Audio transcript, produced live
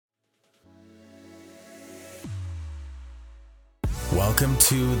Welcome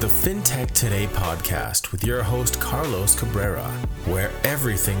to the FinTech Today podcast with your host, Carlos Cabrera, where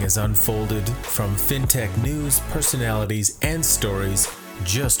everything is unfolded from FinTech news, personalities, and stories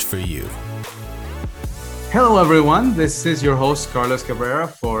just for you. Hello, everyone. This is your host, Carlos Cabrera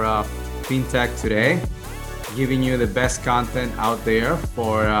for FinTech Today, giving you the best content out there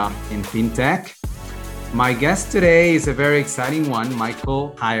for in FinTech. My guest today is a very exciting one,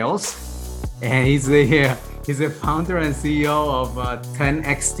 Michael Hiles, and he's the founder and CEO of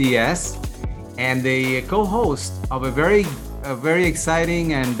 10XTS and the co-host of a very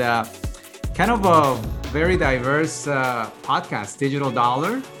exciting and kind of a very diverse podcast, Digital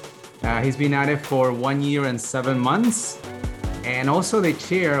Dollar. He's been at it for 1 year and 7 months, and also the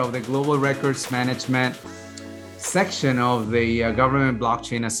chair of the Global Records Management section of the Government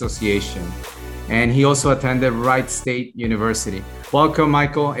Blockchain Association. And he also attended Wright State University. Welcome,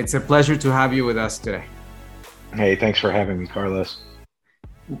 Michael. It's a pleasure to have you with us today. Hey, thanks for having me, Carlos.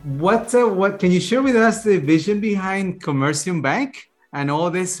 What can you share with us the vision behind Commercium Bank and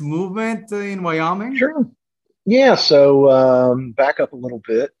all this movement in Wyoming? Sure. Yeah. So back up a little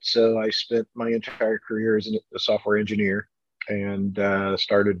bit. So I spent my entire career as a software engineer and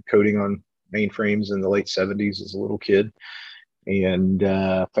started coding on mainframes in the late 70s as a little kid. And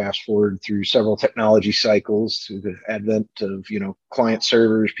fast forward through several technology cycles through the advent of, client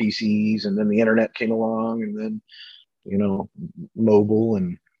servers, PCs, and then the internet came along, and then, mobile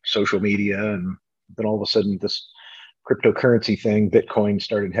and social media. And then all of a sudden this cryptocurrency thing, Bitcoin,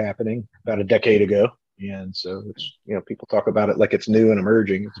 started happening about a decade ago. And so it's, people talk about it like it's new and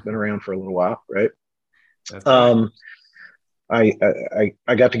emerging. It's been around for a little while, right? That's right.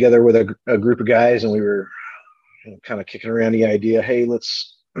 I got together with a group of guys, and we were kind of kicking around the idea, hey,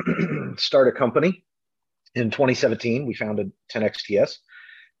 let's start a company. In 2017, we founded 10XTS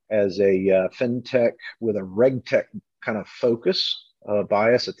as a fintech with a regtech kind of focus,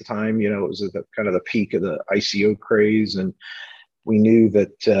 bias at the time. It was at the kind of the peak of the ICO craze, and we knew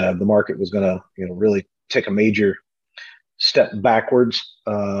that the market was going to, really take a major step backwards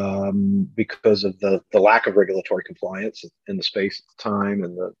because of the lack of regulatory compliance in the space at the time,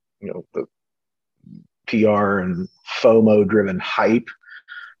 and the PR and FOMO driven hype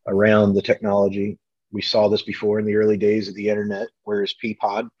around the technology. We saw this before in the early days of the internet. Where's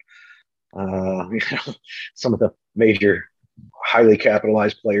Peapod? Some of the major highly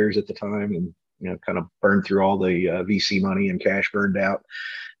capitalized players at the time, and kind of burned through all the VC money, and cash burned out.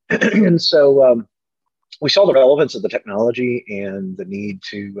 And so we saw the relevance of the technology and the need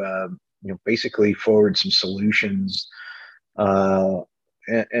to basically forward some solutions. And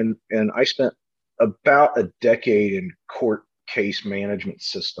I spent about a decade in court case management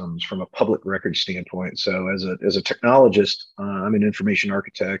systems from a public record standpoint. So as a technologist, I'm an information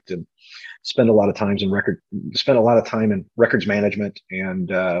architect, and spend a lot of time in records management, and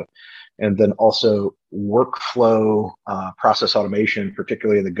then also workflow process automation,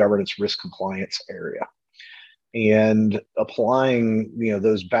 particularly in the governance risk compliance area, and applying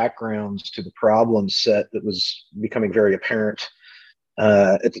those backgrounds to the problem set that was becoming very apparent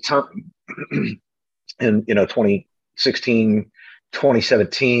at the time. In 2016,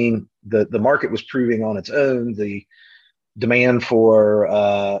 2017, the market was proving on its own the demand for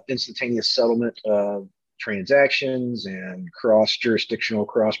instantaneous settlement of transactions and cross-jurisdictional,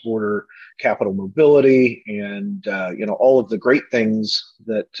 cross-border capital mobility, and all of the great things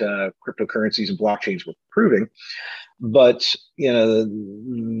that cryptocurrencies and blockchains were proving. But the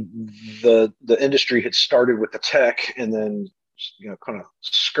industry had started with the tech, and then kind of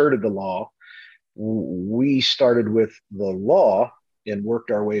skirted the law. We started with the law and worked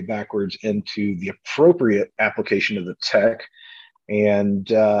our way backwards into the appropriate application of the tech. And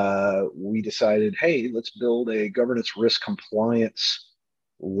we decided, hey, let's build a governance risk compliance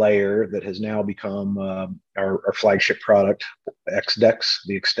layer that has now become our flagship product, XDEX,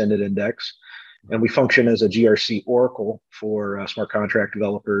 the extended index. And we function as a GRC oracle for smart contract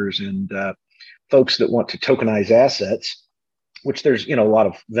developers and folks that want to tokenize assets, which there's a lot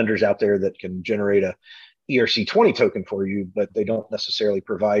of vendors out there that can generate a ERC20 token for you, but they don't necessarily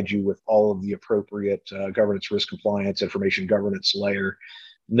provide you with all of the appropriate governance risk compliance information governance layer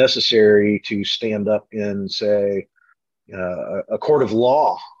necessary to stand up in, say, a court of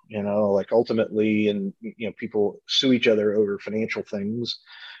law. Like ultimately, and people sue each other over financial things,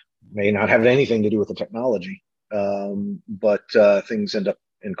 may not have anything to do with the technology, but things end up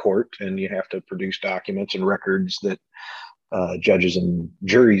in court, and you have to produce documents and records that judges and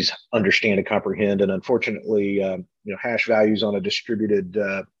juries understand and comprehend. And unfortunately, hash values on a distributed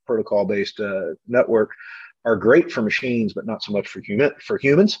protocol-based network are great for machines, but not so much for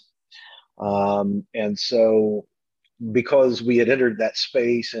humans. And so because we had entered that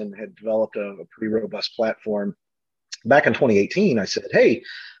space and had developed a pretty robust platform, back in 2018, I said, hey,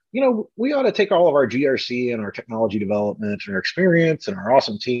 we ought to take all of our GRC and our technology development and our experience and our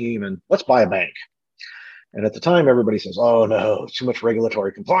awesome team and let's buy a bank. And at the time, everybody says, oh, no, too much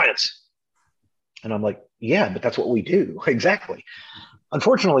regulatory compliance. And I'm like, yeah, but that's what we do. Exactly.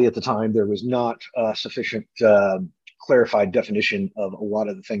 Unfortunately, at the time, there was not a sufficient clarified definition of a lot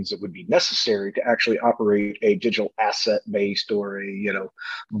of the things that would be necessary to actually operate a digital asset based or a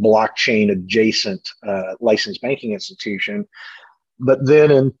blockchain adjacent licensed banking institution. But then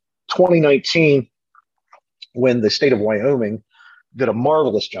in 2019, when the state of Wyoming did a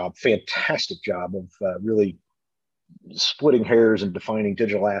marvelous job, fantastic job of really splitting hairs and defining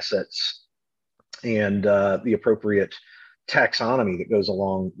digital assets and the appropriate taxonomy that goes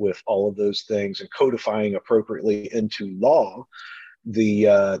along with all of those things and codifying appropriately into law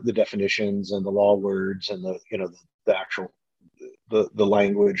the definitions and the law words and the actual the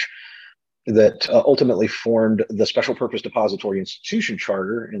language that ultimately formed the special purpose depository institution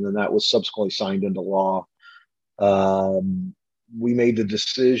charter, and then that was subsequently signed into law. We made the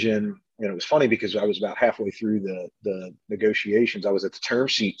decision, and it was funny because I was about halfway through the negotiations. I was at the term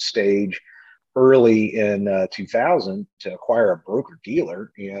sheet stage early in 2000 to acquire a broker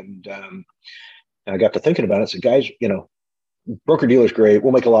dealer, and I got to thinking about it. So, guys, broker dealer's great.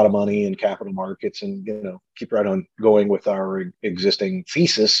 We'll make a lot of money in capital markets, and keep right on going with our existing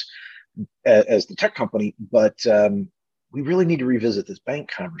thesis as the tech company. But we really need to revisit this bank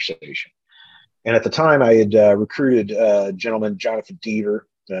conversation. And at the time, I had recruited a gentleman, Jonathan Deaver.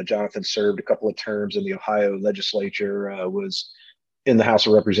 Jonathan served a couple of terms in the Ohio legislature, was in the House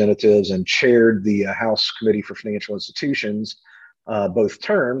of Representatives and chaired the House Committee for Financial Institutions, both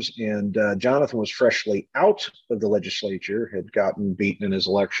terms. And Jonathan was freshly out of the legislature, had gotten beaten in his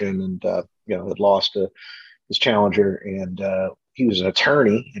election, and had lost his challenger. And he was an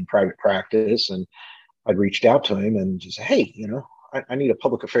attorney in private practice. And I'd reached out to him and just said, hey, I need a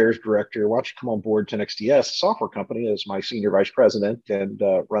public affairs director. Why don't you come on board to NXDS, a software company, as my senior vice president and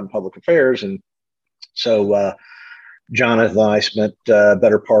run public affairs. And so Jonathan and I spent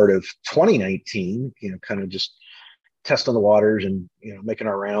better part of 2019, kind of just testing the waters and, making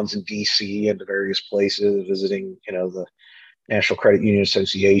our rounds in DC and to various places, visiting, the National Credit Union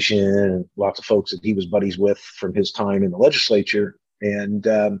Association and lots of folks that he was buddies with from his time in the legislature. And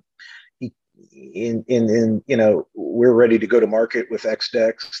we're ready to go to market with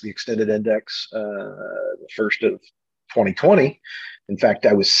XDEX, the extended index, the first of 2020. In fact,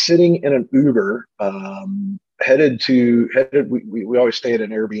 I was sitting in an Uber, we always stay at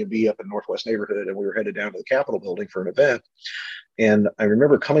an Airbnb up in Northwest neighborhood, and we were headed down to the Capitol building for an event. And I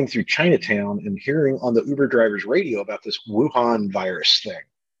remember coming through Chinatown and hearing on the Uber driver's radio about this Wuhan virus thing.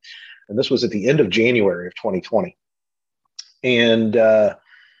 And this was at the end of January of 2020. And,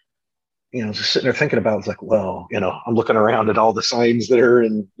 just sitting there thinking about, it's like, well, I'm looking around at all the signs that are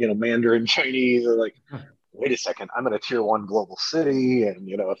in, Mandarin Chinese. They're like, wait a second, I'm in a tier 1 global city. And,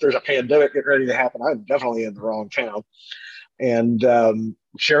 if there's a pandemic getting ready to happen, I'm definitely in the wrong town. And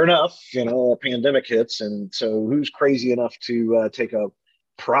sure enough, a pandemic hits. And so who's crazy enough to take a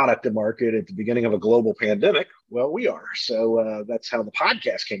product to market at the beginning of a global pandemic? Well, we are. So that's how the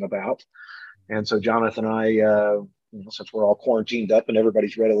podcast came about. And so Jonathan and I, since we're all quarantined up and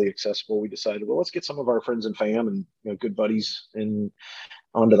everybody's readily accessible, we decided, well, let's get some of our friends and fam and good buddies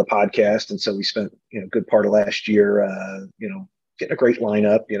onto the podcast. And so we spent a good part of last year getting a great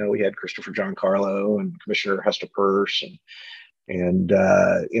lineup. We had Christopher Giancarlo and Commissioner Hester Peirce and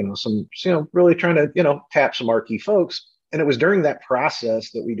some really trying to tap some marquee folks. And it was during that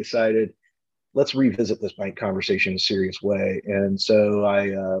process that we decided, let's revisit this bank conversation in a serious way. And so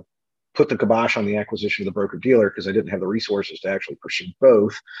I put the kibosh on the acquisition of the broker dealer because I didn't have the resources to actually pursue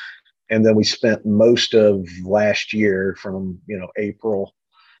both. And then we spent most of last year, from April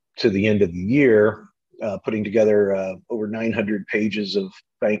to the end of the year, putting together over 900 pages of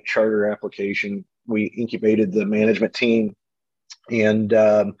bank charter application. We incubated the management team, and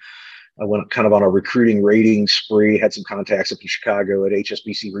I went kind of on a recruiting rating spree. Had some contacts up in Chicago at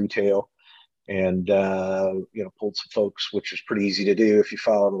HSBC Retail, and pulled some folks, which was pretty easy to do if you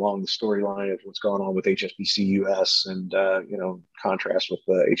followed along the storyline of what's going on with HSBC US and contrast with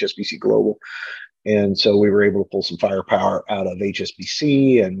HSBC Global. And so we were able to pull some firepower out of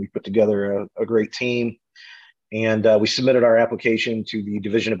HSBC, and we put together a great team. And we submitted our application to the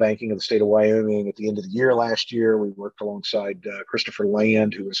Division of Banking of the state of Wyoming at the end of the year last year. We worked alongside Christopher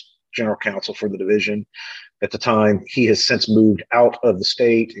Land, who was general counsel for the division at the time. He has since moved out of the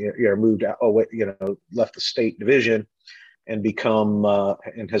state, left the state division and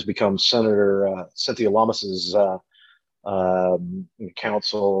has become Senator Cynthia Lamas's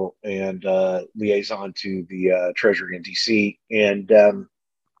counsel and liaison to the Treasury in DC. And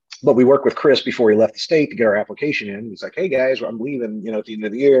but we worked with Chris before he left the state to get our application in. He's like, "Hey guys, I'm leaving, at the end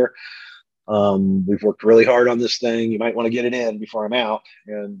of the year. We've worked really hard on this thing. You might want to get it in before I'm out."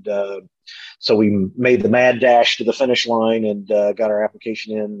 And so we made the mad dash to the finish line and got our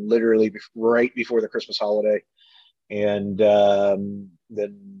application in literally right before the Christmas holiday. And then,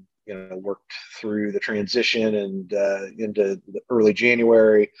 worked through the transition and into the early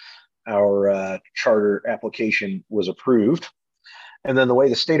January, our charter application was approved. And then the way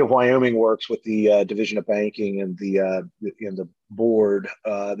the state of Wyoming works with the Division of Banking and the board,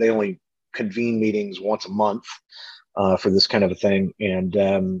 they only convene meetings once a month for this kind of a thing.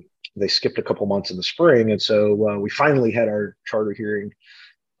 And they skipped a couple months in the spring. And so we finally had our charter hearing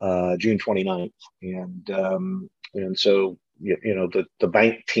June 29th. And so, the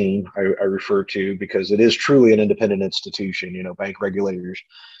bank team I refer to, because it is truly an independent institution. Bank regulators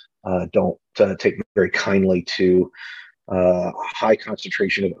don't take very kindly to high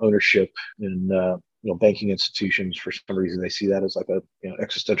concentration of ownership in banking institutions. For some reason, they see that as like a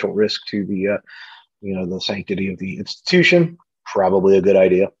existential risk to the sanctity of the institution. Probably a good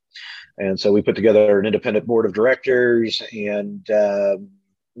idea. And so we put together an independent board of directors and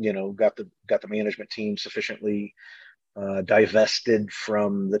got the management team sufficiently divested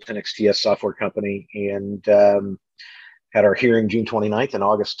from the 10XTS software company, and had our hearing June 29th and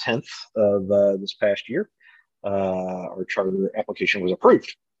August 10th of this past year. Our charter application was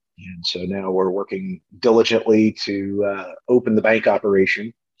approved. And so now we're working diligently to open the bank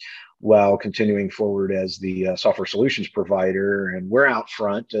operation while continuing forward as the software solutions provider. And we're out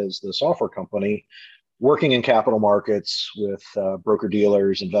front as the software company, working in capital markets with broker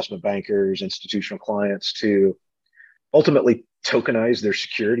dealers, investment bankers, institutional clients to ultimately tokenize their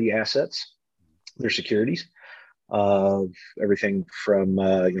security assets, their securities, of everything from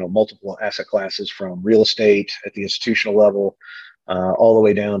multiple asset classes, from real estate at the institutional level, all the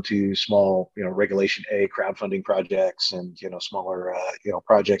way down to small regulation A crowdfunding projects and smaller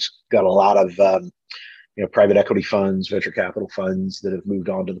projects. Got a lot of private equity funds, venture capital funds that have moved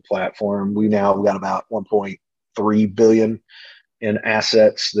on to the platform. We now got about 1.3 billion in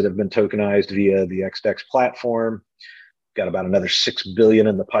assets that have been tokenized via the XDEX platform. Got about another 6 billion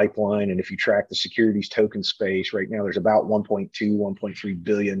in the pipeline. And if you track the securities token space right now, there's about 1.2, 1.3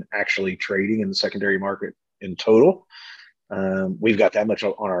 billion actually trading in the secondary market in total. We've got that much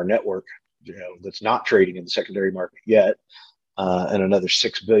on our network, that's not trading in the secondary market yet. And another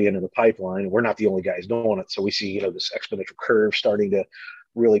 6 billion in the pipeline. We're not the only guys doing it. So we see, this exponential curve starting to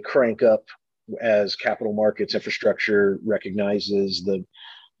really crank up as capital markets infrastructure recognizes the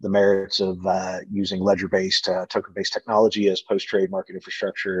merits of using ledger-based, token-based technology as post-trade market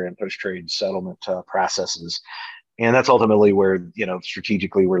infrastructure and post-trade settlement processes. And that's ultimately where,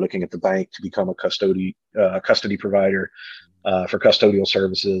 strategically we're looking at the bank to become a custody provider for custodial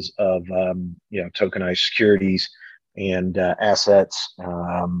services of, tokenized securities and assets,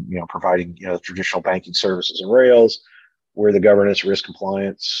 providing, traditional banking services and rails, where the governance, risk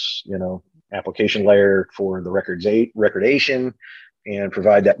compliance, application layer for the recordation, and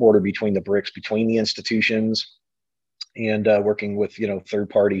provide that border between the bricks between the institutions, and working with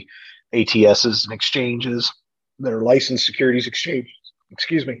third-party ATSs and exchanges that are licensed securities exchanges,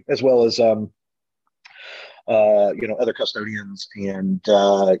 as well as other custodians and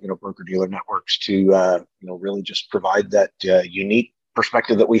broker dealer networks to really just provide that unique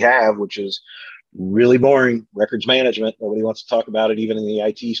perspective that we have, which is really boring records management. Nobody wants to talk about it, even in the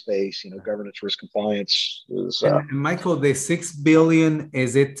IT space. Governance, risk compliance is. And Michael, the 6 billion,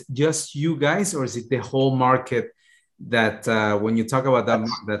 is it just you guys, or is it the whole market? That when you talk about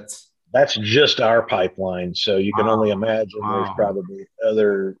that's just our pipeline. So you can only imagine there's probably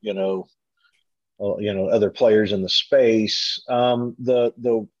other other players in the space.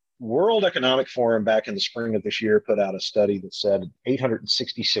 The World Economic Forum back in the spring of this year put out a study that said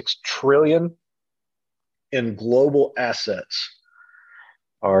 866 trillion in global assets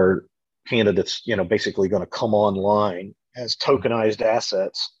are candidates, basically going to come online as tokenized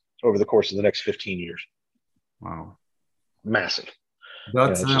assets over the course of the next 15 years. Wow. Massive.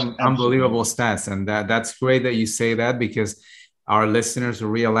 That's unbelievable stats. And that's great that you say that, because our listeners will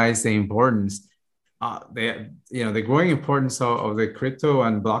realize the importance, the growing importance of the crypto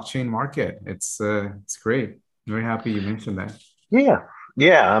and blockchain market. It's great. Very happy you mentioned that.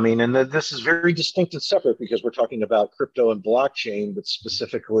 Yeah. I mean, and this is very distinct and separate, because we're talking about crypto and blockchain, but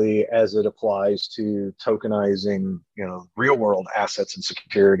specifically as it applies to tokenizing, real world assets and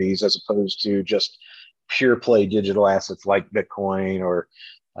securities, as opposed to just pure play digital assets like Bitcoin or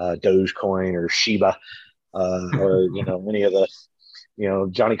Dogecoin or Shiba. or any of the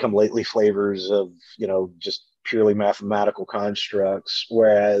Johnny come lately flavors of just purely mathematical constructs,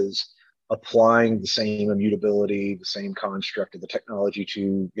 whereas applying the same immutability, the same construct of the technology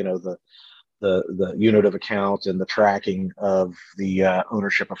to the unit of account and the tracking of the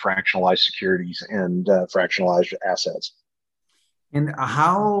ownership of fractionalized securities and fractionalized assets. And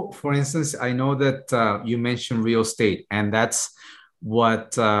how, for instance, I know that you mentioned real estate, and that's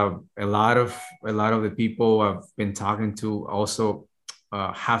what a lot of the people I've been talking to also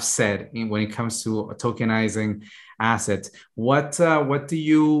have said when it comes to tokenizing assets. What do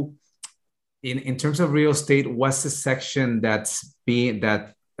you in terms of real estate? What's the section that's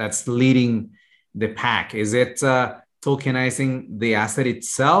leading the pack? Is it tokenizing the asset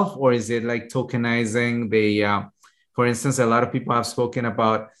itself, or is it like tokenizing the for instance, a lot of people have spoken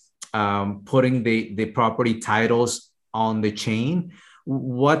about putting the property titles on the chain.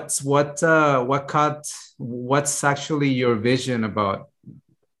 What's actually your vision about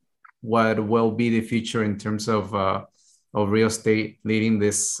what will be the future in terms of real estate leading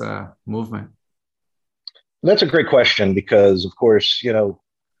this movement? That's a great question because, of course, in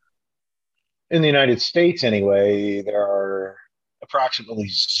the United States anyway, there are approximately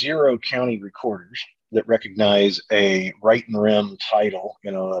 0 county recorders that recognize a right and rem title,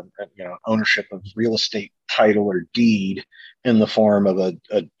 ownership of real estate title or deed in the form of a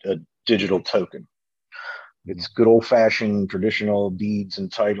digital token. It's good old fashioned traditional deeds and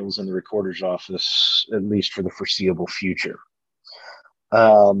titles in the recorder's office, at least for the foreseeable future.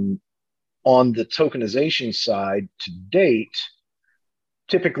 On the tokenization side to date,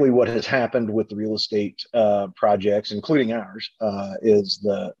 typically what has happened with the real estate projects, including ours, is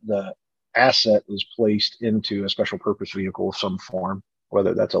the asset is placed into a special purpose vehicle of some form,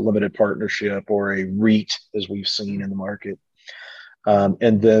 whether that's a limited partnership or a REIT, as we've seen in the market.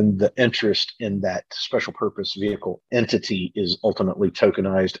 And then the interest in that special purpose vehicle entity is ultimately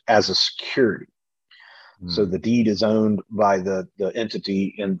tokenized as a security. So the deed is owned by the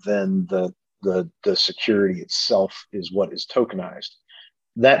entity, and then the security itself is what is tokenized.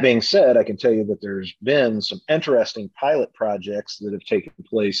 That being said, I can tell you that there's been some interesting pilot projects that have taken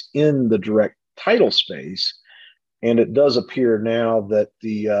place in the direct title space. And it does appear now that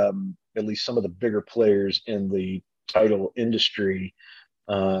at least some of the bigger players in the title industry,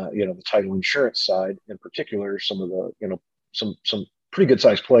 the title insurance side in particular, some of the, some pretty good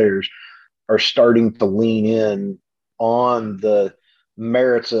sized players are starting to lean in on the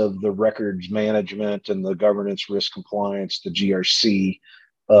merits of the records management and the governance, risk compliance, the GRC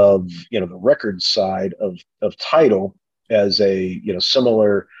of the records side of title as a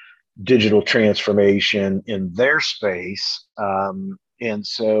similar digital transformation in their space. And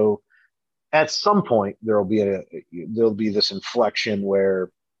so at some point there'll be this inflection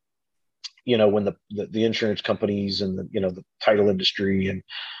where when the insurance companies and the title industry and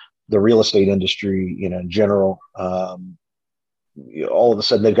the real estate industry in general, all of a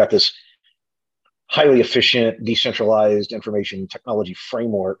sudden they've got this highly efficient, decentralized information technology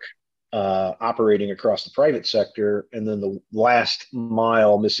framework operating across the private sector. And then the last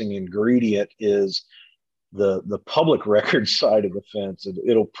mile missing ingredient is the public record side of the fence.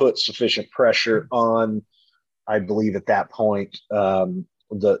 It'll put sufficient pressure on, I believe at that point,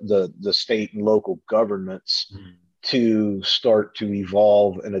 the state and local governments to start to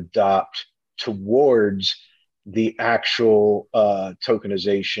evolve and adopt towards the actual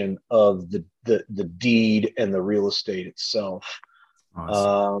tokenization of the deed and the real estate itself.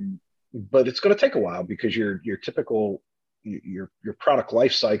 Awesome. But it's going to take a while because your typical your product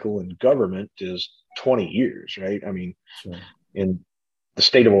life cycle in government is 20 years, right? I mean, sure. In the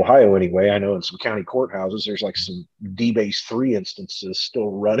state of Ohio anyway, I know in some county courthouses there's like some DBase 3 instances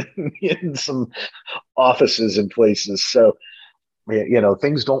still running in some offices and places. So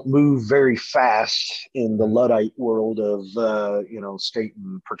things don't move very fast in the Luddite world of state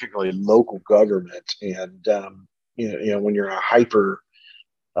and particularly local government. And when you're in a hyper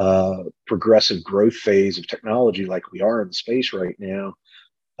progressive growth phase of technology like we are in the space right now,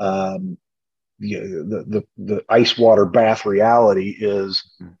 the ice water bath reality is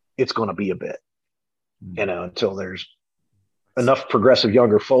it's going to be a bit, until there's enough progressive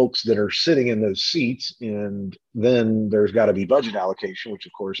younger folks that are sitting in those seats. And then there's got to be budget allocation, which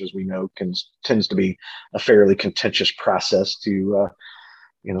of course, as we know, tends to be a fairly contentious process to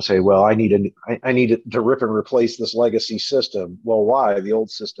say, well, I need to rip and replace this legacy system. Well, why? The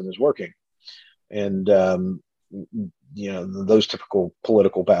old system is working. And those typical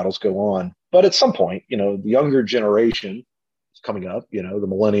political battles go on. But at some point, the younger generation is coming up, the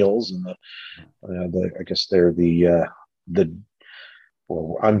millennials and I guess they're the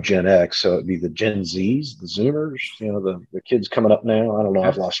well, I'm Gen X, so it'd be the Gen Zs, the Zoomers, the kids coming up now. I don't know.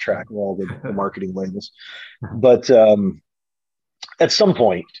 I've Yep. lost track of all the marketing labels. But at some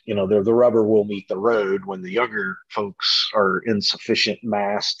point, the rubber will meet the road when the younger folks are in sufficient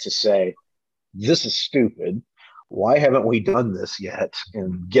mass to say, this is stupid. Why haven't we done this yet?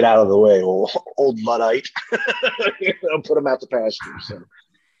 And get out of the way, old Luddite. Put them out to pasture. So,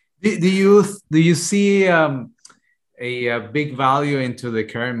 do you see a big value into the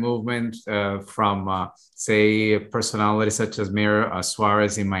current movement from, say, personalities such as Mayor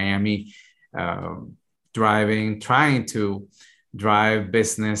Suarez in Miami, trying to drive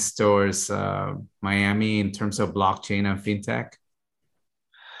business towards Miami in terms of blockchain and fintech?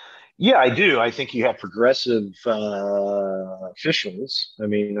 yeah, I do. I think you have progressive officials. I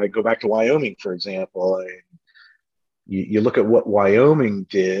mean, I go back to Wyoming, for example. You look at what Wyoming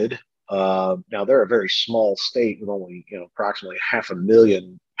did. Now they're a very small state with only approximately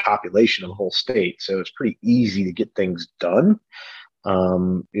 500,000 population of the whole state, so it's pretty easy to get things done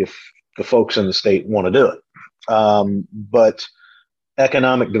if the folks in the state want to do it. But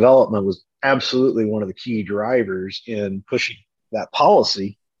economic development was absolutely one of the key drivers in pushing that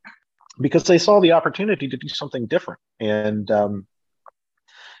policy because they saw the opportunity to do something different. And at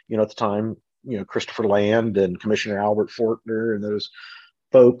the time, Christopher Land and Commissioner Albert Fortner and those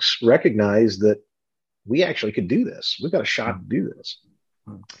folks recognized that we actually could do this. We've got a shot to do this.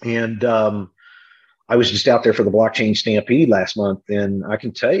 And I was just out there for the blockchain stampede last month, and I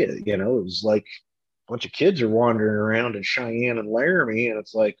can tell you, it was like a bunch of kids are wandering around in Cheyenne and Laramie, and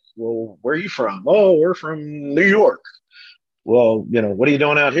it's like, well, where are you from? Oh, we're from New York. Well, what are you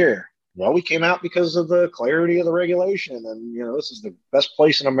doing out here? Well, we came out because of the clarity of the regulation, and this is the best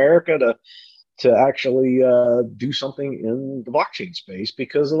place in America to actually do something in the blockchain space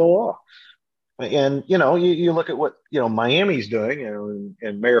because of the law. And you look at what Miami's doing,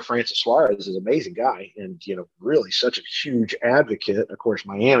 and Mayor Francis Suarez is an amazing guy, and really such a huge advocate. Of course,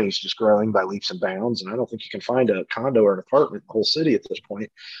 Miami's just growing by leaps and bounds, and I don't think you can find a condo or an apartment in the whole city at this point.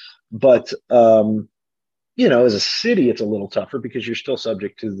 But as a city, it's a little tougher because you're still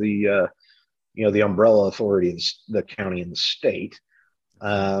subject to the umbrella authority of the county and the state.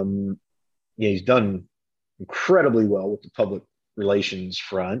 He's done incredibly well with the public relations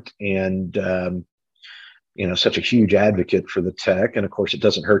front, and such a huge advocate for the tech. And of course, it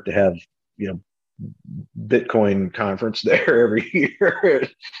doesn't hurt to have Bitcoin conference there every year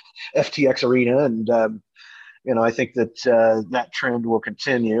at FTX Arena, and I think that that trend will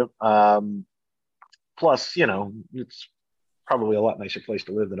continue. Plus, it's probably a lot nicer place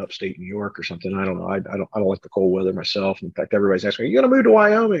to live than upstate New York or something. I don't know. I don't like the cold weather myself. In fact, everybody's asking me, "You gonna move to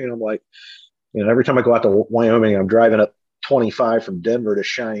Wyoming?" And I'm like, every time I go out to Wyoming, I'm driving up 25 from Denver to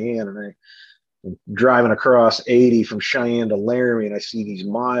Cheyenne, and I'm driving across 80 from Cheyenne to Laramie, and I see these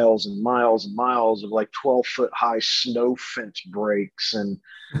miles and miles and miles of like 12-foot high snow fence breaks, and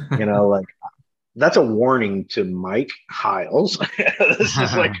like that's a warning to Mike Hiles. This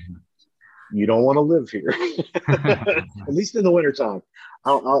is like, you don't want to live here, at least in the wintertime.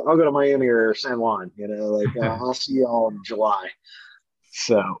 I'll go to Miami or San Juan, I'll see you all in July.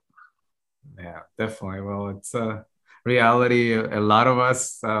 So, yeah, definitely. Well, it's a reality. A lot of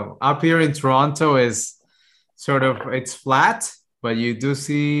us up here in Toronto is it's flat, but you do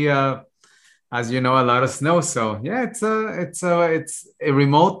see, as a lot of snow. So yeah, it's a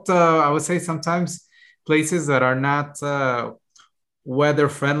remote. I would say sometimes places that are not weather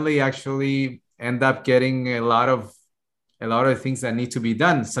friendly actually end up getting a lot of things that need to be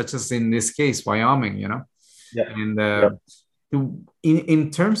done, such as in this case Wyoming. Yeah. And in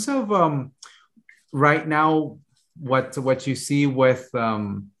terms of right now, what you see with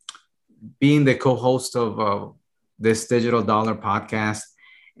being the co-host of this Digital Dollar podcast,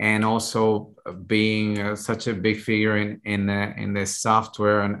 and also being such a big figure in the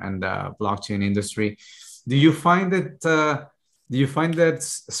software and blockchain industry, do you find that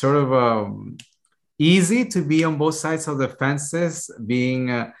sort of easy to be on both sides of the fences, being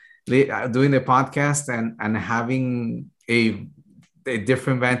doing the podcast and having a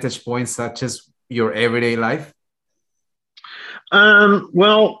different vantage point, such as your everyday life?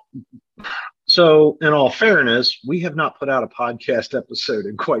 Well, so in all fairness, we have not put out a podcast episode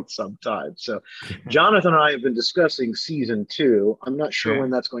in quite some time. So Jonathan and I have been discussing season 2. I'm not sure when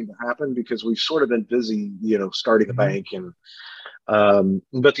that's going to happen because we've sort of been busy, starting a bank, and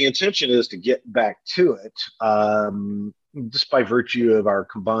but the intention is to get back to it, just by virtue of our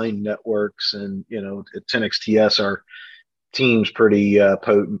combined networks, and at 10XTS, our team's pretty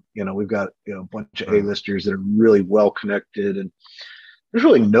potent. We've got a bunch of A-listers that are really well connected, and there's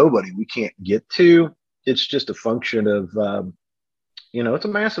really nobody we can't get to. It's just a function of it's a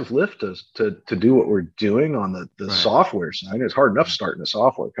massive lift to do what we're doing on the Right. software side. It's hard enough starting a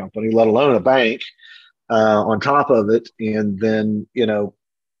software company, let alone a bank on top of it. And then,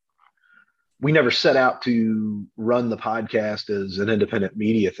 we never set out to run the podcast as an independent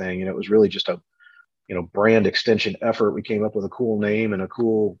media thing. And it was really just a, brand extension effort. We came up with a cool name and a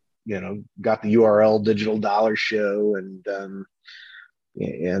cool, got the URL Digital Dollar Show.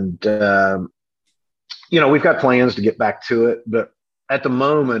 We've got plans to get back to it, but at the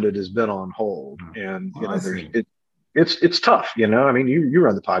moment it has been on hold. And, it's tough, I mean, you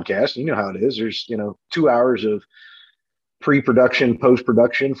run the podcast, you know how it is. There's, 2 hours of pre-production,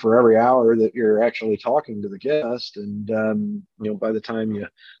 post-production for every hour that you're actually talking to the guest. And, by the time you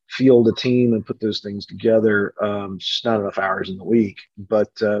field a team and put those things together, it's just not enough hours in the week. But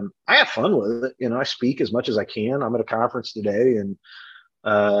I have fun with it. I speak as much as I can. I'm at a conference today in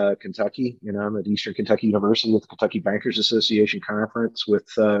Kentucky. I'm at Eastern Kentucky University at the Kentucky Bankers Association conference with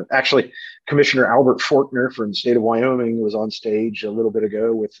actually Commissioner Albert Fortner from the state of Wyoming was on stage a little bit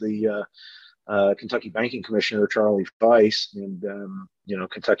ago with the Kentucky Banking Commissioner Charlie Weiss, and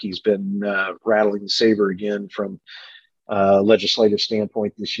Kentucky's been rattling the saber again from legislative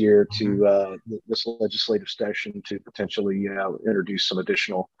standpoint this year to this legislative session to potentially introduce some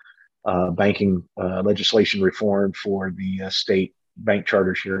additional banking legislation reform for the state bank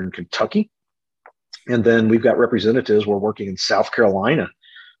charters here in Kentucky. And then we've got representatives. We're working in South Carolina.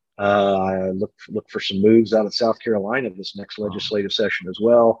 I look for some moves out of South Carolina this next legislative session as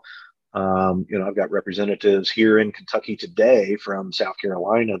well. I've got representatives here in Kentucky today from South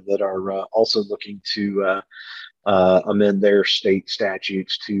Carolina that are also looking to amend their state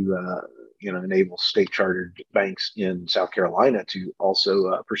statutes to, enable state chartered banks in South Carolina to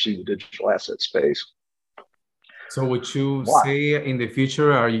also pursue the digital asset space. So would you say in the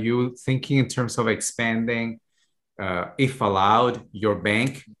future, are you thinking in terms of expanding, if allowed, your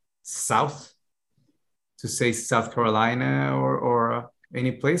bank south to say South Carolina or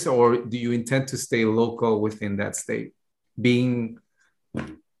any place, or do you intend to stay local within that state, being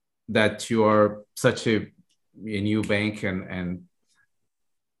that you are such a new bank and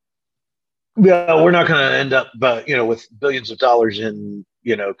Yeah, we're not going to end up, with billions of dollars in,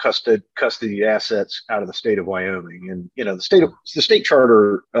 custody assets out of the state of Wyoming. And, the state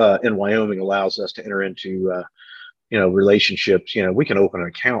charter in Wyoming allows us to enter into, relationships. We can open an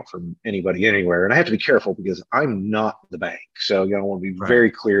account from anybody anywhere. And I have to be careful because I'm not the bank. So, I want to be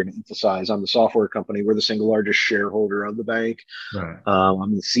very clear and emphasize I'm the software company. We're the single largest shareholder of the bank. Right.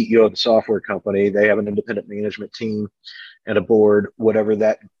 I'm the CEO of the software company. They have an independent management team and a board, whatever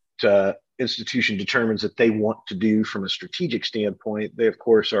that institution determines that they want to do from a strategic standpoint. They, of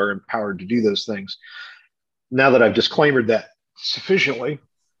course, are empowered to do those things. Now that I've disclaimed that sufficiently,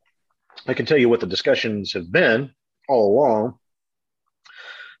 I can tell you what the discussions have been all along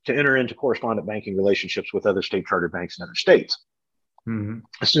to enter into correspondent banking relationships with other state chartered banks in other states,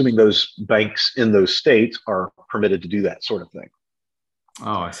 assuming those banks in those states are permitted to do that sort of thing.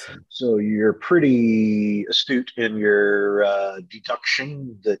 Oh, I see. So you're pretty astute in your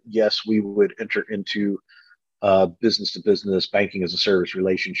deduction that, yes, we would enter into business-to-business banking as a service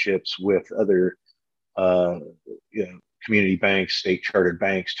relationships with other community banks, state chartered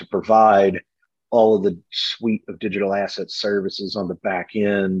banks to provide all of the suite of digital asset services on the back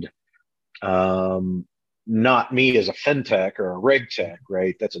end. Not me as a fintech or a reg tech,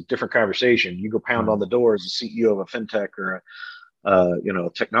 right? That's a different conversation. You go pound on the door as a CEO of a fintech or a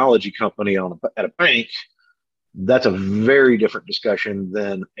technology company at a bank. That's a very different discussion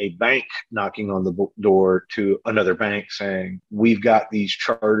than a bank knocking on the door to another bank saying, we've got these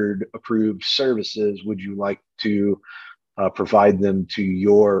chartered approved services. Would you like to provide them to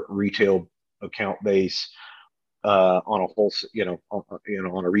your retail account base on a whole,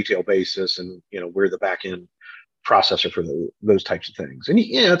 on a retail basis? And, we're the back end processor for those types of things. And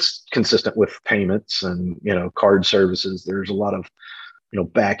it's consistent with payments and, card services. There's a lot of,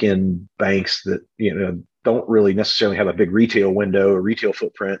 back end banks that, don't really necessarily have a big retail window or retail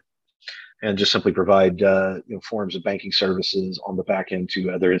footprint and just simply provide, forms of banking services on the back end to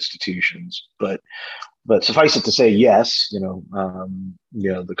other institutions. But suffice it to say, yes,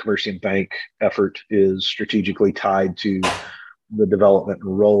 the Commercium Bank effort is strategically tied to the development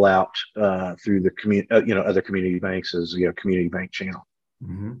and rollout through the other community banks as community bank channel.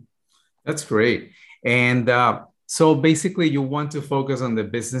 Mm-hmm. That's great. And so basically, you want to focus on the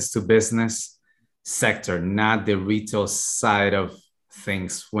business to business sector, not the retail side of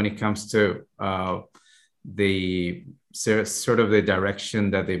things when it comes to the sort of the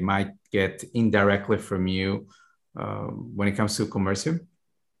direction that they might get indirectly from you when it comes to Commercium?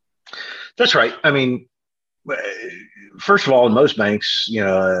 That's right. I mean, first of all, in most banks,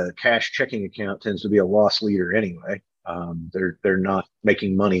 a cash checking account tends to be a loss leader anyway. They're not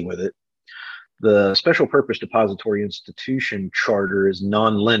making money with it. The special purpose depository institution charter is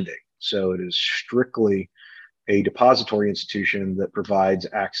non-lending, so it is strictly a depository institution that provides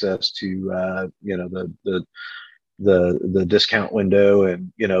access to the discount window,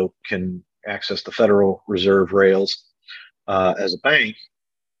 and can access the Federal Reserve rails as a bank.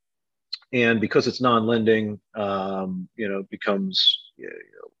 And because it's non-lending, becomes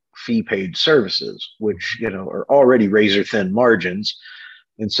fee paid services, which are already razor thin margins.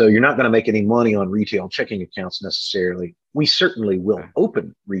 And so you're not going to make any money on retail checking accounts necessarily. We certainly will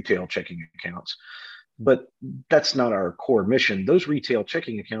open retail checking accounts, but that's not our core mission. Those retail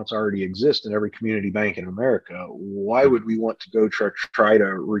checking accounts already exist in every community bank in America. Why would we want to go try to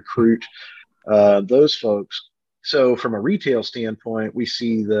recruit those folks? So from a retail standpoint, we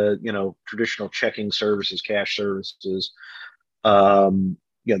see the traditional checking services, cash services.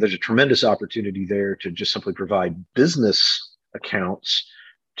 There's a tremendous opportunity there to just simply provide business accounts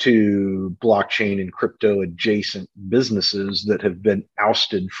to blockchain and crypto adjacent businesses that have been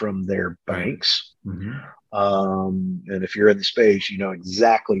ousted from their banks. Mm-hmm. And if you're in the space, you know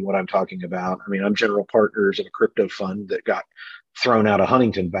exactly what I'm talking about. I mean, I'm general partners of a crypto fund that got thrown out of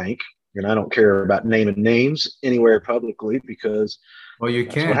Huntington Bank, and I don't care about naming names anywhere publicly because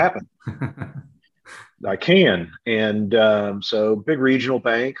that's what happened. I can. And so big regional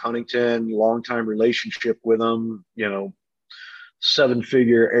bank, Huntington, longtime relationship with them,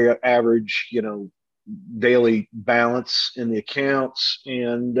 7-figure average, daily balance in the accounts.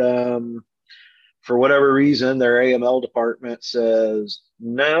 And for whatever reason, their AML department says,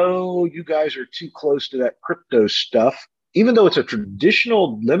 no, you guys are too close to that crypto stuff. Even though it's a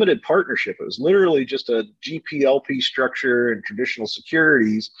traditional limited partnership, it was literally just a GPLP structure and traditional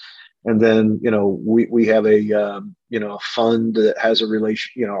securities. And then, we have a fund that has a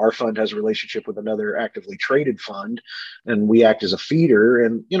relation, our fund has a relationship with another actively traded fund, and we act as a feeder.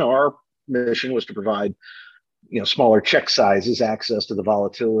 And, our mission was to provide, smaller check sizes, access to the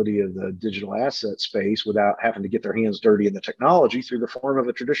volatility of the digital asset space without having to get their hands dirty in the technology through the form of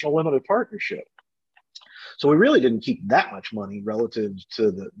a traditional limited partnership. So we really didn't keep that much money relative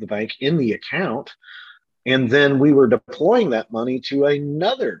to the bank in the account. And then we were deploying that money to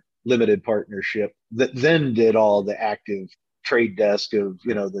another limited partnership that then did all the active trade desk of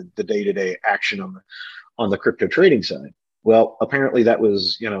the day-to-day action on the crypto trading side. Well, apparently that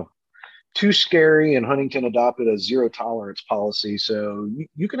was too scary, and Huntington adopted a zero tolerance policy. So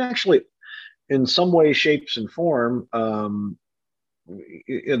you can actually, in some way, shapes, and form,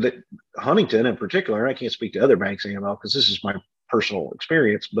 that Huntington in particular, I can't speak to other banks AML because this is my personal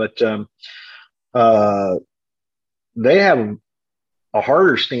experience, but they have a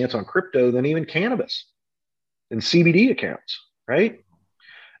harder stance on crypto than even cannabis and CBD accounts, right?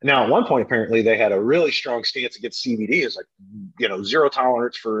 Now, at one point, apparently, they had a really strong stance against CBD. It's like, zero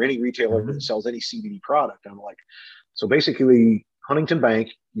tolerance for any retailer that sells any CBD product. I'm like, so basically, Huntington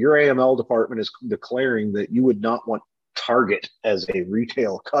Bank, your AML department is declaring that you would not want Target as a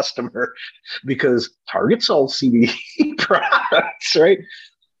retail customer because Target sells CBD products, right?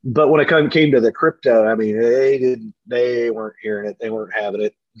 But when it came to the crypto, I mean, they weren't hearing it. They weren't having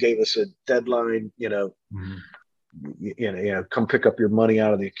it. Gave us a deadline, come pick up your money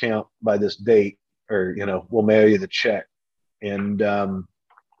out of the account by this date, or, we'll mail you the check. And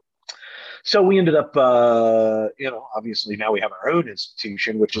so we ended up, obviously now we have our own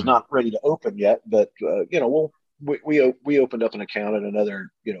institution, which is not ready to open yet, but, we opened up an account at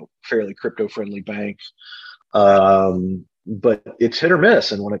another, fairly crypto friendly bank. But it's hit or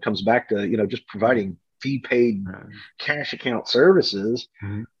miss. And when it comes back to, just providing fee paid cash account services,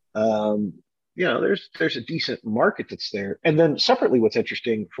 there's a decent market that's there. And then separately, what's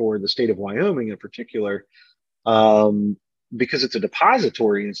interesting for the state of Wyoming in particular, because it's a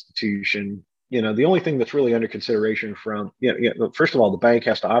depository institution, the only thing that's really under consideration from, first of all, the bank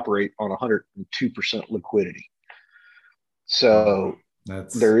has to operate on 102% liquidity. So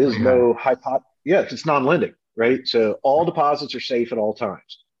there is no it's non-lending. Right. So all deposits are safe at all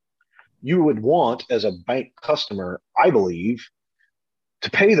times. You would want, as a bank customer, I believe, to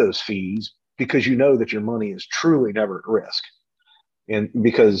pay those fees because you know that your money is truly never at risk. And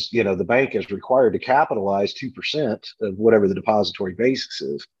because, the bank is required to capitalize 2% of whatever the depository basis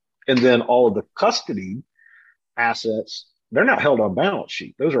is. And then all of the custody assets, they're not held on balance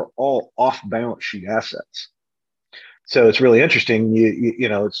sheet. Those are all off balance sheet assets. So it's really interesting.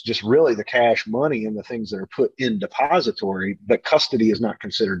 It's just really the cash money and the things that are put in depository, but custody is not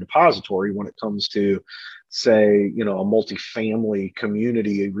considered depository when it comes to, say, a multifamily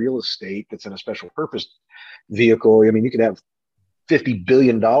community real estate that's in a special purpose vehicle. I mean, you could have $50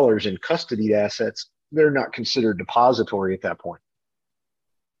 billion in custodied assets. They're not considered depository at that point.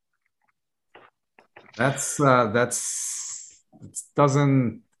 That's it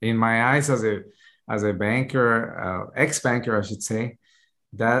doesn't, in my eyes, as a banker, ex-banker, I should say,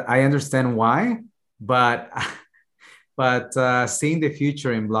 that I understand why, but but seeing the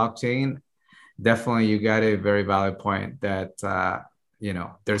future in blockchain, definitely you got a very valid point that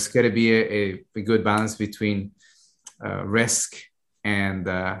there's got to be a good balance between risk and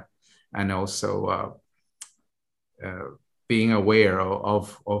also being aware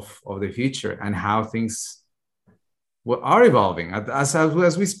of the future and how things are evolving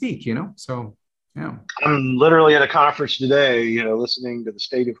as we speak. So yeah. I'm literally at a conference today, listening to the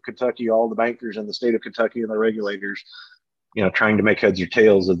state of Kentucky, all the bankers in the state of Kentucky and the regulators, trying to make heads or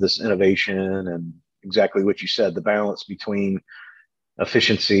tails of this innovation, and exactly what you said, the balance between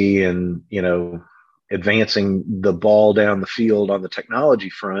efficiency and, advancing the ball down the field on the technology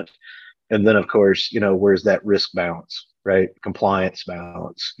front. And then, of course, where's that risk balance, right? Compliance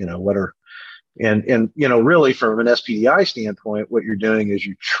balance, really from an SPDI standpoint, what you're doing is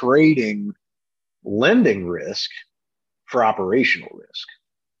you're trading lending risk for operational risk,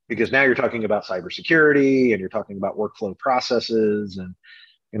 because now you're talking about cybersecurity and you're talking about workflow processes and,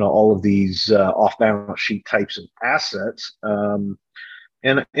 all of these off balance sheet types of assets. And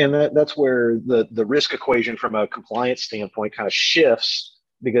that's where the risk equation from a compliance standpoint kind of shifts,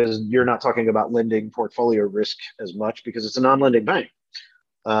 because you're not talking about lending portfolio risk as much because it's a non-lending bank.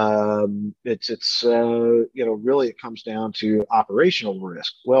 Really it comes down to operational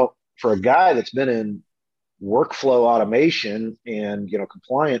risk. Well, for a guy that's been in workflow automation and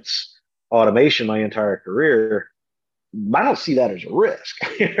compliance automation my entire career, I don't see that as a risk.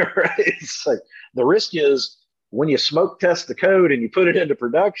 Right? It's like the risk is when you smoke test the code and you put it into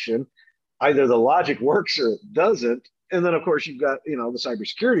production, either the logic works or it doesn't. And then, of course, you've got, the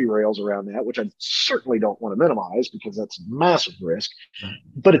cybersecurity rails around that, which I certainly don't want to minimize because that's massive risk,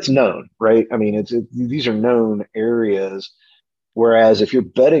 but it's known, right? I mean, these are known areas. Whereas if you're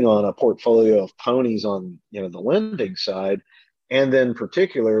betting on a portfolio of ponies on, the lending side, and then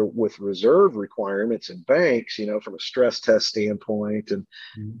particular with reserve requirements in banks, from a stress test standpoint, and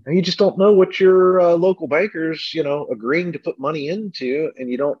you just don't know what your local bankers, agreeing to put money into, and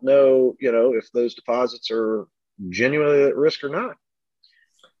you don't know, if those deposits are genuinely at risk or not.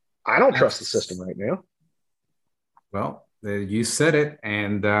 I don't trust the system right now. Well, you said it,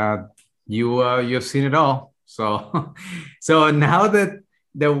 and you've seen it all. So, so now that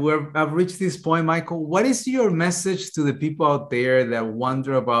I've reached this point, Michael, what is your message to the people out there that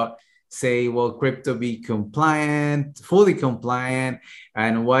wonder about, say, will crypto be compliant, fully compliant,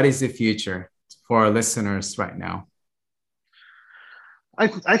 and what is the future for our listeners right now?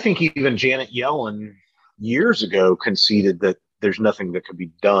 I think even Janet Yellen years ago conceded that there's nothing that could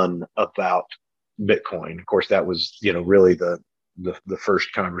be done about Bitcoin. Of course, that was, really the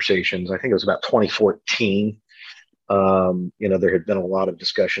first conversations. I think it was about 2014. There had been a lot of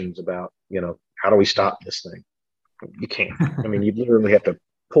discussions about, how do we stop this thing? You can't. I mean, you literally have to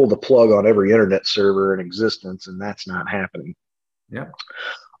pull the plug on every internet server in existence, and that's not happening. Yeah.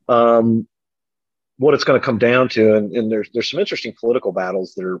 What it's going to come down to, and there's some interesting political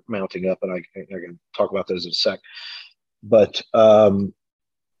battles that are mounting up, and I can talk about those in a sec. But at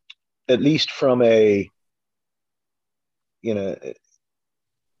least from a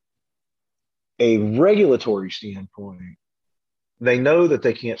regulatory standpoint, they know that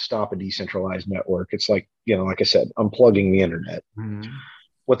they can't stop a decentralized network. It's like, like I said, unplugging the internet. Mm-hmm.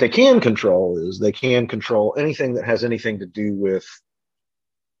 What they can control is they can control anything that has anything to do with,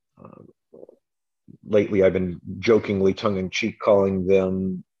 lately I've been jokingly tongue-in-cheek calling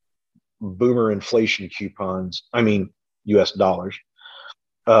them boomer inflation coupons. I mean, US dollars.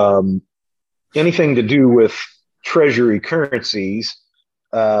 Anything to do with treasury currencies,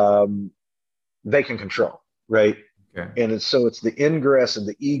 they can control, right? Okay. And so it's the ingress and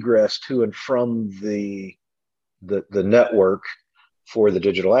the egress to and from the network for the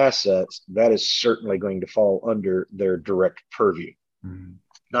digital assets that is certainly going to fall under their direct purview. Mm-hmm.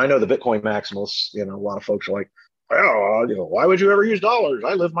 Now, I know the Bitcoin maximalists, a lot of folks are like, well, why would you ever use dollars?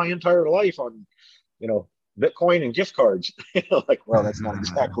 I lived my entire life on, Bitcoin and gift cards. Like, well, that's not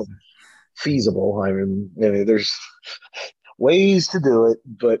exactly feasible. I mean, there's ways to do it,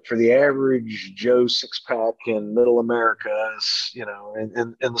 but for the average Joe six-pack in middle America,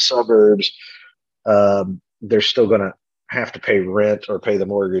 in the suburbs, they're still going to have to pay rent or pay the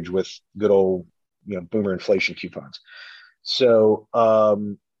mortgage with good old, boomer inflation coupons. So,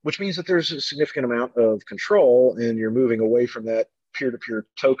 which means that there's a significant amount of control, and you're moving away from that peer-to-peer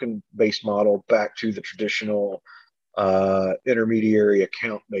token-based model back to the traditional intermediary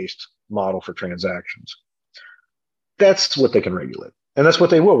account-based model for transactions. That's what they can regulate. And that's what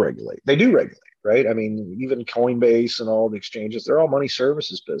they will regulate. They do regulate, right? I mean, even Coinbase and all the exchanges, they're all money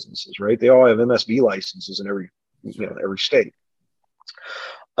services businesses, right? They all have MSB licenses in every state.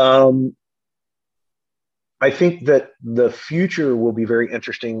 I think that the future will be very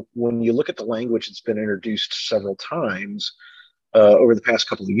interesting when you look at the language that's been introduced several times over the past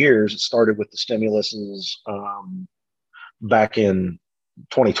couple of years. It started with the stimuluses back in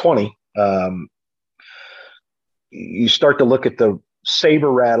 2020. You start to look at the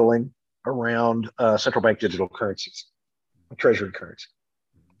saber rattling around central bank digital currencies, treasury currency.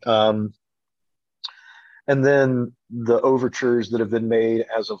 And then the overtures that have been made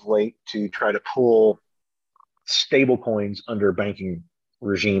as of late to try to pull stable coins under banking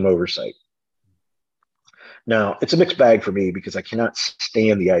regime oversight. Now, it's a mixed bag for me because I cannot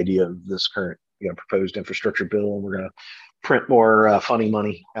stand the idea of this current proposed infrastructure bill, and we're going to print more funny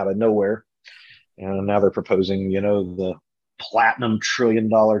money out of nowhere. And now they're proposing, the platinum $1 trillion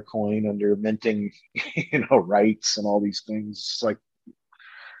coin under minting, rights and all these things. It's like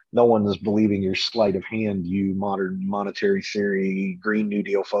no one is believing your sleight of hand, you modern monetary theory, Green New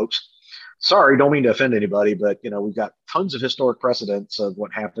Deal folks. Sorry, don't mean to offend anybody, but we've got tons of historic precedents of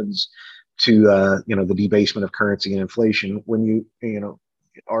what happens to the debasement of currency and inflation when you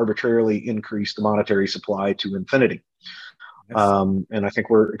arbitrarily increase the monetary supply to infinity. Yes. And I think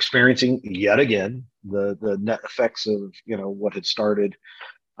we're experiencing yet again the net effects of what had started.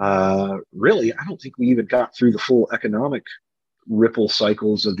 Really, I don't think we even got through the full economic ripple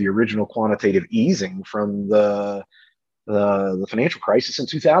cycles of the original quantitative easing from the financial crisis in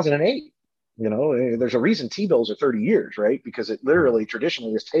 2008. There's a reason T-bills are 30 years, right? Because it literally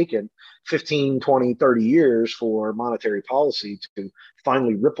traditionally has taken 15, 20, 30 years for monetary policy to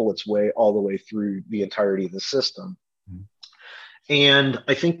finally ripple its way all the way through the entirety of the system. Mm-hmm. And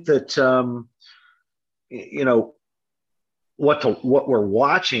I think that, what we're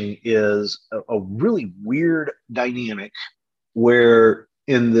watching is a really weird dynamic where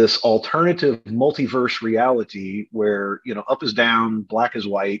in this alternative multiverse reality where, up is down, black is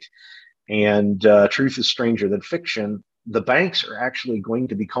white, and truth is stranger than fiction, the banks are actually going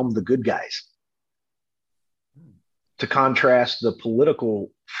to become the good guys. To contrast the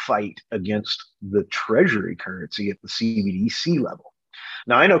political fight against the treasury currency at the CBDC level.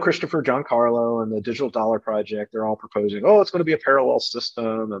 Now, I know Christopher, Giancarlo, and the Digital Dollar Project, they're all proposing, it's going to be a parallel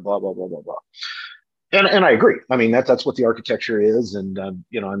system and blah, blah, blah, blah, blah. And I agree. I mean, that's what the architecture is. And, I'm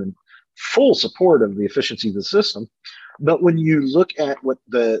in full support of the efficiency of the system. But when you look at what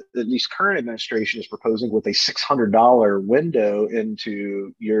the at least current administration is proposing with a $600 window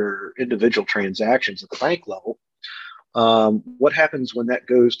into your individual transactions at the bank level, what happens when that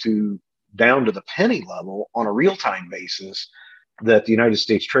goes down to the penny level on a real-time basis, that the United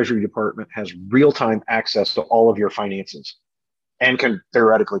States Treasury Department has real-time access to all of your finances and can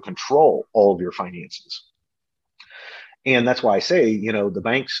theoretically control all of your finances? And that's why I say, the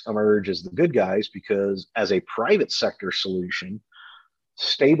banks emerge as the good guys, because as a private sector solution,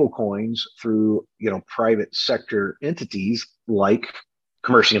 stable coins through, private sector entities like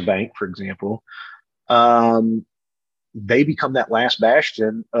Commercium Bank, for example, they become that last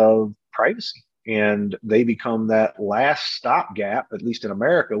bastion of privacy. And they become that last stopgap, at least in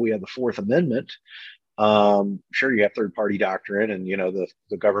America. We have the Fourth Amendment. Sure, you have third-party doctrine, and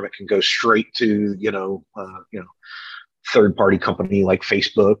the government can go straight to third-party company like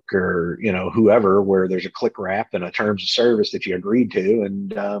Facebook or whoever, where there's a click wrap and a terms of service that you agreed to, and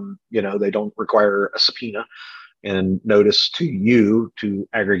they don't require a subpoena and notice to you to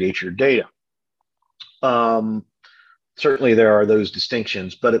aggregate your data. Certainly, there are those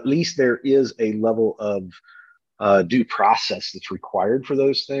distinctions, but at least there is a level of due process that's required for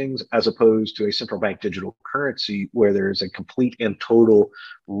those things, as opposed to a central bank digital currency where there is a complete and total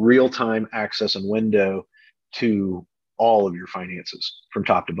real-time access and window to all of your finances from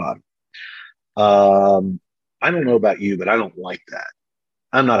top to bottom. I don't know about you, but I don't like that.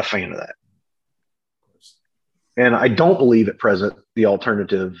 I'm not a fan of that. And I don't believe at present the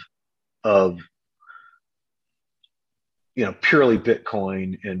alternative of purely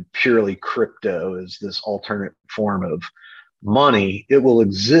Bitcoin and purely crypto is this alternate form of money. It will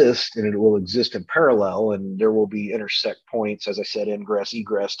exist, and it will exist in parallel, and there will be intersect points, as I said, ingress,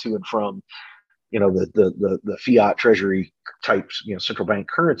 egress to and from the fiat treasury types, central bank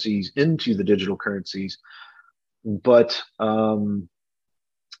currencies into the digital currencies. But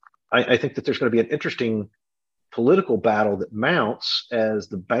I think that there's going to be an interesting political battle that mounts as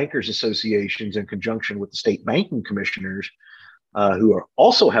the bankers associations, in conjunction with the state banking commissioners, who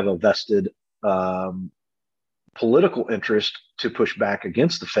also have a vested political interest to push back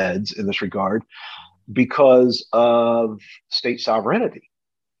against the feds in this regard because of state sovereignty,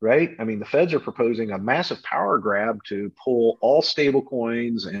 right? I mean, the feds are proposing a massive power grab to pull all stable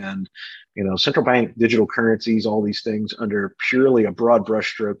coins and, central bank digital currencies, all these things under purely a broad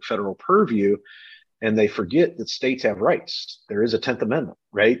brushstroke federal purview. And they forget that states have rights. There is a 10th Amendment,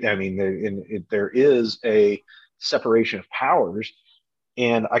 right? I mean, there is a separation of powers.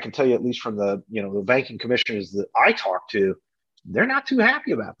 And I can tell you, at least from the banking commissioners that I talk to, they're not too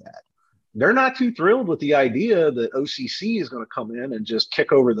happy about that. They're not too thrilled with the idea that OCC is going to come in and just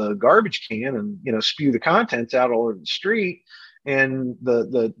kick over the garbage can and spew the contents out all over the street, and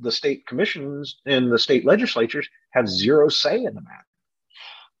the state commissions and the state legislatures have zero say in the matter.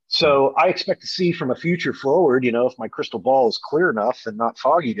 So I expect to see from a future forward, if my crystal ball is clear enough and not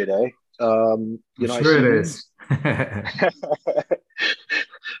foggy today, Sure it is.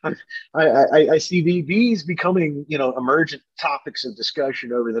 I see these becoming, emergent topics of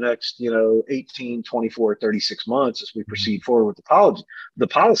discussion over the next, 18, 24, 36 months as we proceed forward with the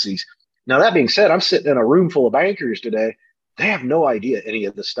policies. Now, that being said, I'm sitting in a room full of bankers today. They have no idea any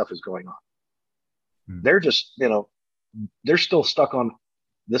of this stuff is going on. They're just, they're still stuck on,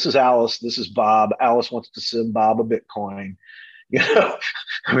 this is Alice, this is Bob. Alice wants to send Bob a Bitcoin. I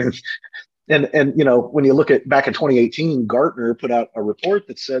mean, and when you look at back in 2018, Gartner put out a report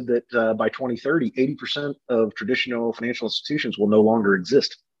that said that by 2030, 80% of traditional financial institutions will no longer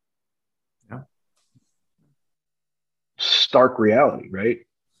exist. Yeah. Stark reality, right?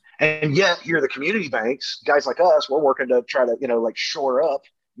 And yet here, the community banks, guys like us, we're working to try to shore up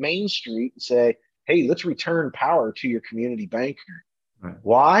Main Street and say, hey, let's return power to your community banker. Right.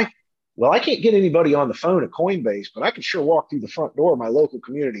 Why? Well, I can't get anybody on the phone at Coinbase, but I can sure walk through the front door of my local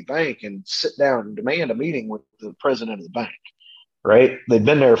community bank and sit down and demand a meeting with the president of the bank, right? They've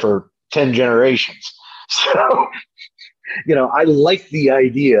been there for 10 generations. So, I like the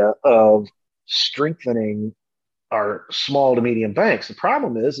idea of strengthening our small to medium banks. The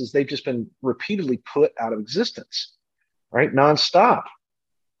problem is they've just been repeatedly put out of existence, right? Nonstop.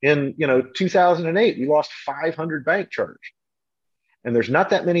 In, 2008, we lost 500 bank charge. And there's not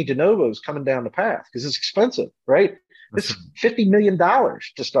that many de novos coming down the path because it's expensive, right? It's $50 million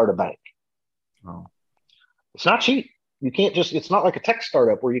to start a bank. Oh. It's not cheap. You can't it's not like a tech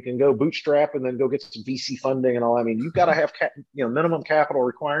startup where you can go bootstrap and then go get some VC funding and all. I mean, you've got to have, minimum capital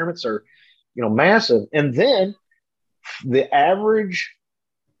requirements are, massive. And then the average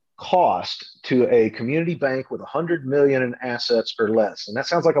cost to a community bank with 100 million in assets or less, and that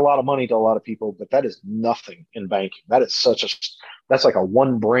sounds like a lot of money to a lot of people, but that is nothing in banking. That is that's like a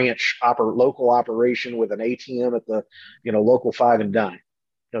one branch local operation with an ATM at the local five and dime.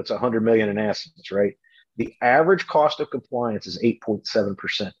 It's 100 million in assets, right? The average cost of compliance is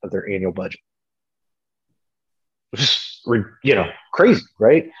 8.7% of their annual budget. Which is, crazy,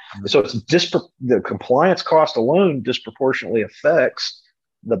 right? So it's the compliance cost alone disproportionately affects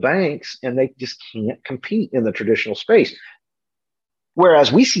the banks, and they just can't compete in the traditional space.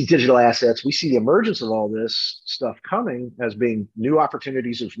 Whereas we see digital assets, we see the emergence of all this stuff coming as being new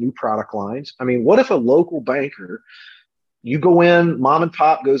opportunities of new product lines. I mean, what if a local banker, you go in, mom and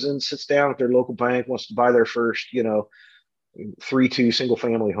pop goes in, sits down at their local bank, wants to buy their first, 3-2 single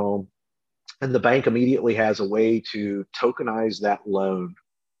family home, and the bank immediately has a way to tokenize that loan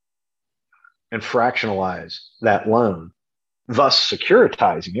and fractionalize that loan, thus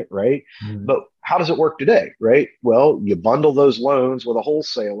securitizing it, right? Mm-hmm. But how does it work today, right? Well, you bundle those loans with a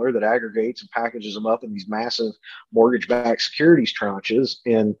wholesaler that aggregates and packages them up in these massive mortgage-backed securities tranches,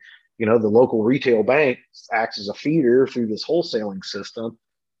 and the local retail bank acts as a feeder through this wholesaling system.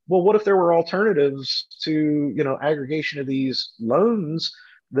 Well, what if there were alternatives to aggregation of these loans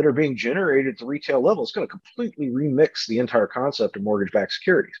that are being generated at the retail level? It's going to completely remix the entire concept of mortgage-backed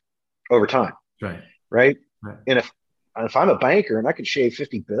securities over time, right? And if I'm a banker and I can shave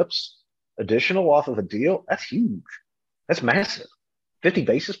 50 bips additional off of a deal, that's huge. That's massive. 50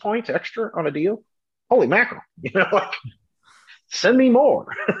 basis points extra on a deal. Holy mackerel. Send me more.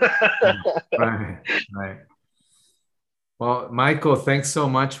 Right. Well, Michael, thanks so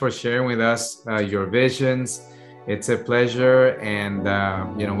much for sharing with us your visions. It's a pleasure. And,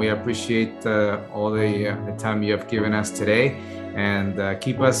 we appreciate all the time you have given us today. And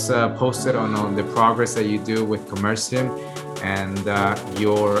keep us posted on the progress that you do with Commercium and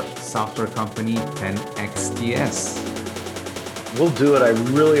your software company, 10XDS. We'll do it. I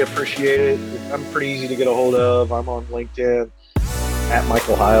really appreciate it. I'm pretty easy to get a hold of. I'm on LinkedIn, at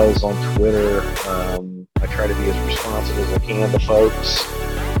Michael Hiles on Twitter. I try to be as responsive as I can to folks,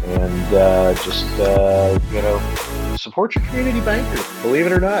 and just support your community banker. Believe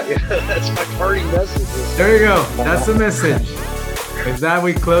it or not, that's my parting message. There you go. That's the message. With that,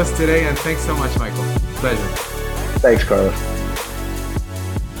 we close today, and thanks so much, Michael. Pleasure. Thanks, Carlos.